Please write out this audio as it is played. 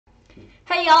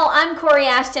Hey y'all, I'm Kori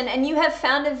Ashton and you have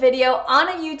found a video on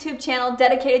a YouTube channel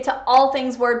dedicated to all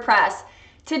things WordPress.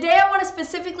 Today I want to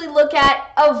specifically look at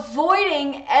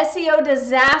avoiding SEO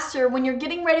disaster when you're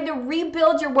getting ready to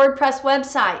rebuild your WordPress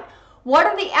website. What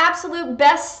are the absolute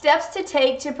best steps to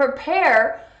take to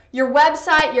prepare your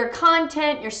website, your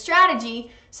content, your strategy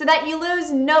so that you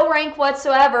lose no rank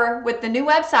whatsoever with the new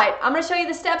website? I'm going to show you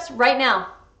the steps right now.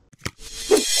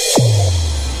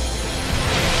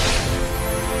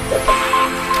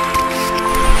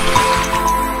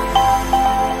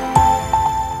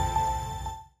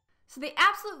 So the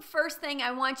absolute first thing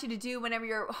I want you to do whenever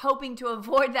you're hoping to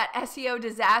avoid that SEO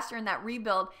disaster and that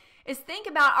rebuild is think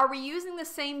about, are we using the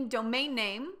same domain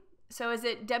name? So is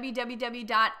it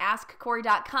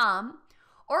www.askkori.com,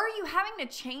 or are you having to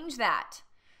change that?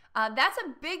 That's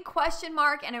a big question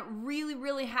mark, and it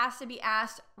really has to be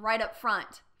asked right up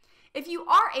front. If you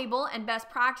are able, and best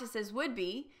practices would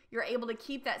be, you're able to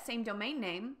keep that same domain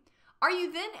name, are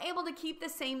you then able to keep the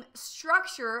same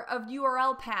structure of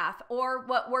URL path, or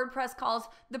what WordPress calls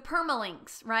the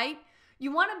permalinks, right?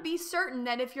 You want to be certain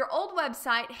that if your old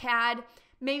website had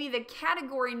maybe the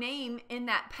category name in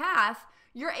that path,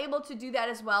 you're able to do that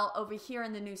as well over here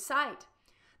in the new site.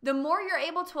 The more you're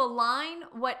able to align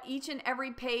what each and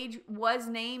every page was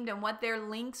named and what their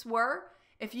links were,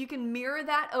 if you can mirror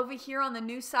that over here on the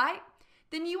new site,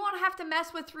 then you won't have to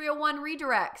mess with 301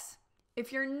 redirects.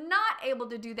 If you're not able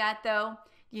to do that though,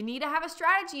 you need to have a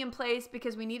strategy in place,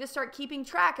 because we need to start keeping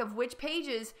track of which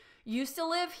pages used to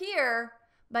live here,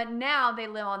 but now they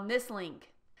live on this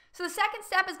link. So the second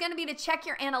step is going to be to check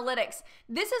your analytics.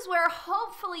 This is where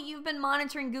hopefully you've been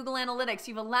monitoring Google Analytics.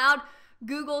 You've allowed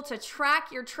Google to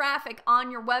track your traffic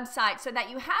on your website so that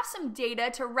you have some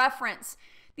data to reference.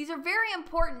 These are very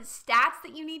important stats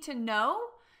that you need to know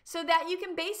so that you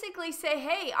can basically say,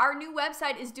 hey, our new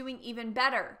website is doing even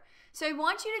better. So I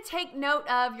want you to take note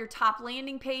of your top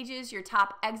landing pages, your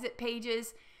top exit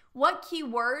pages, what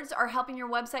keywords are helping your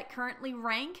website currently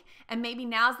rank, and maybe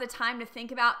now's the time to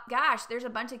think about, gosh, there's a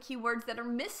bunch of keywords that are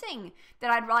missing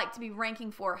that I'd like to be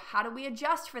ranking for. How do we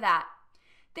adjust for that?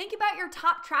 Think about your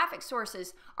top traffic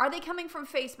sources. Are they coming from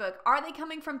Facebook? Are they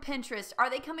coming from Pinterest? Are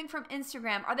they coming from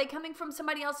Instagram? Are they coming from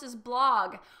somebody else's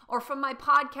blog or from my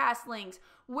podcast links?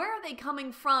 Where are they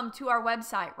coming from to our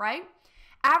website, right?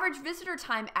 Average visitor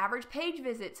time, average page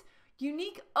visits,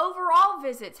 unique overall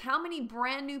visits, how many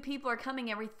brand new people are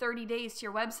coming every 30 days to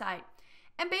your website,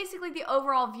 and basically the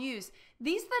overall views.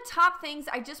 These are the top things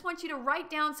I just want you to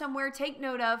write down somewhere, take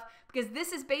note of, because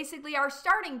this is basically our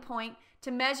starting point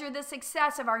to measure the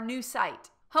success of our new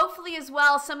site. Hopefully as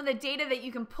well, some of the data that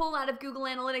you can pull out of Google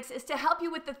Analytics is to help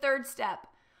you with the third step,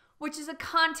 which is a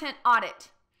content audit.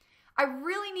 I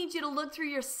really need you to look through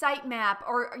your sitemap,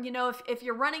 or if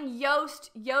you're running Yoast,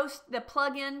 the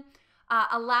plugin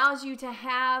allows you to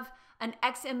have an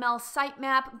XML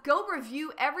sitemap. Go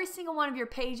review every single one of your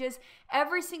pages,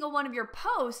 every single one of your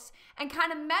posts, and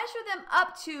kind of measure them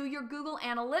up to your Google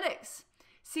Analytics.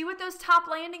 See what those top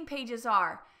landing pages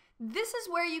are. This is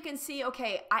where you can see,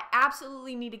 okay, I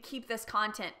absolutely need to keep this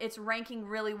content. It's ranking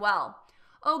really well.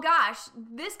 Oh gosh,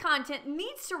 this content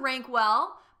needs to rank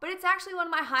well, but it's actually one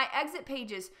of my high exit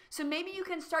pages. So maybe you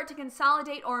can start to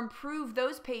consolidate or improve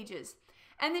those pages.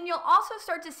 And then you'll also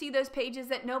start to see those pages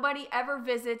that nobody ever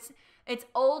visits. It's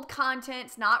old content,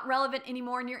 it's not relevant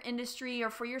anymore in your industry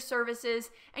or for your services,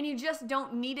 and you just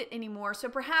don't need it anymore. So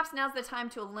perhaps now's the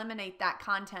time to eliminate that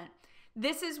content.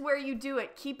 This is where you do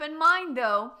it. Keep in mind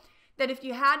though, that if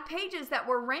you had pages that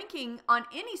were ranking on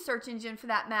any search engine for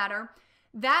that matter,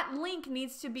 that link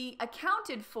needs to be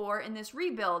accounted for in this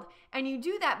rebuild, and you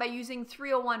do that by using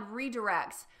 301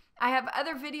 redirects. I have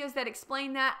other videos that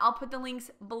explain that. I'll put the links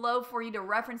below for you to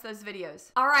reference those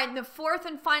videos. All right, and the fourth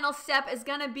and final step is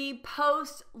gonna be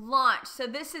post-launch. So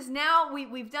this is now,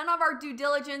 we've done all of our due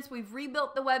diligence, we've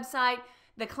rebuilt the website,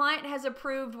 the client has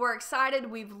approved, we're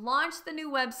excited, we've launched the new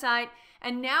website,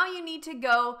 and now you need to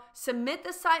go submit the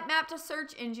sitemap to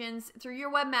search engines through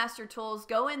your webmaster tools.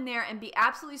 Go in there and be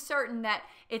absolutely certain that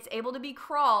it's able to be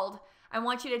crawled. I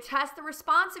want you to test the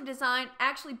responsive design,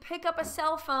 actually pick up a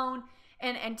cell phone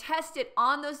and test it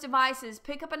on those devices.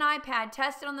 Pick up an iPad,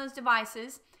 test it on those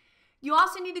devices. You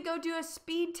also need to go do a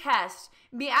speed test.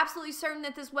 Be absolutely certain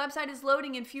that this website is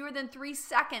loading in fewer than 3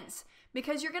 seconds,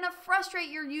 because you're gonna frustrate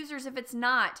your users if it's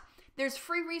not. There's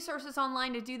free resources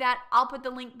online to do that. I'll put the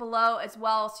link below as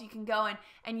well so you can go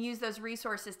and use those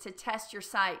resources to test your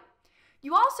site.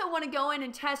 You also want to go in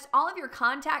and test all of your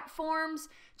contact forms.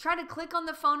 Try to click on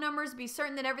the phone numbers. Be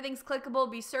certain that everything's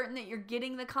clickable. Be certain that you're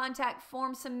getting the contact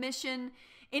form submission.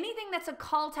 Anything that's a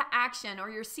call to action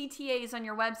or your CTAs on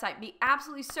your website, be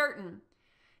absolutely certain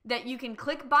that you can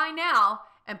click buy now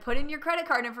and put in your credit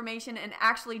card information and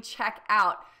actually check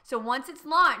out. So once it's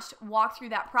launched, walk through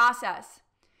that process.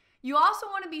 You also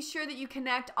want to be sure that you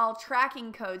connect all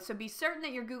tracking codes. So be certain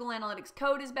that your Google Analytics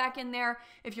code is back in there.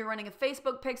 If you're running a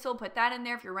Facebook pixel, put that in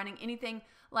there. If you're running anything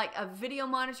like a video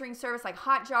monitoring service like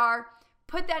Hotjar,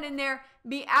 put that in there.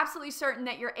 Be absolutely certain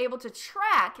that you're able to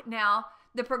track now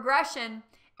the progression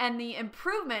and the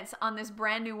improvements on this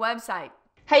brand new website.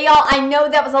 Hey y'all, I know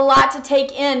that was a lot to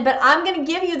take in, but I'm going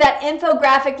to give you that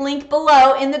infographic link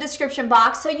below in the description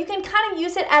box so you can kind of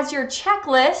use it as your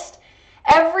checklist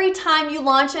every time you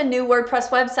launch a new WordPress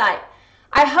website.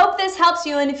 I hope this helps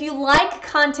you, and if you like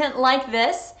content like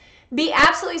this, be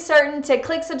absolutely certain to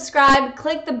click subscribe,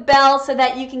 click the bell so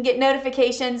that you can get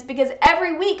notifications, because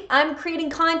every week I'm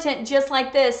creating content just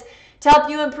like this to help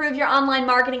you improve your online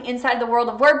marketing inside the world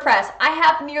of WordPress. I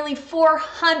have nearly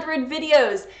 400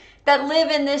 videos that live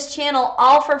in this channel,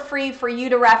 all for free for you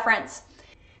to reference.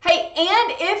 Hey,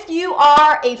 and if you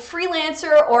are a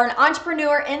freelancer or an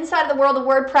entrepreneur inside of the world of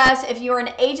WordPress, if you're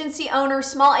an agency owner,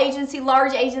 small agency,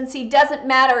 large agency, doesn't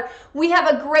matter. We have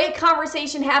a great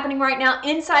conversation happening right now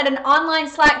inside an online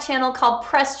Slack channel called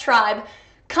Press Tribe.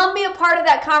 Come be a part of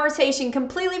that conversation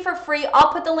completely for free.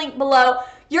 I'll put the link below.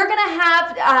 You're going to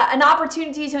have an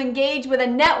opportunity to engage with a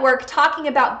network talking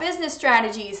about business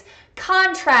strategies,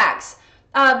 contracts,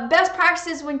 best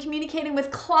practices when communicating with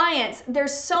clients.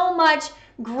 There's so much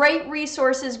great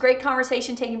resources, great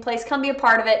conversation taking place. Come be a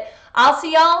part of it. I'll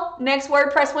see y'all next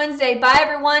WordPress Wednesday. Bye,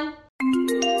 everyone.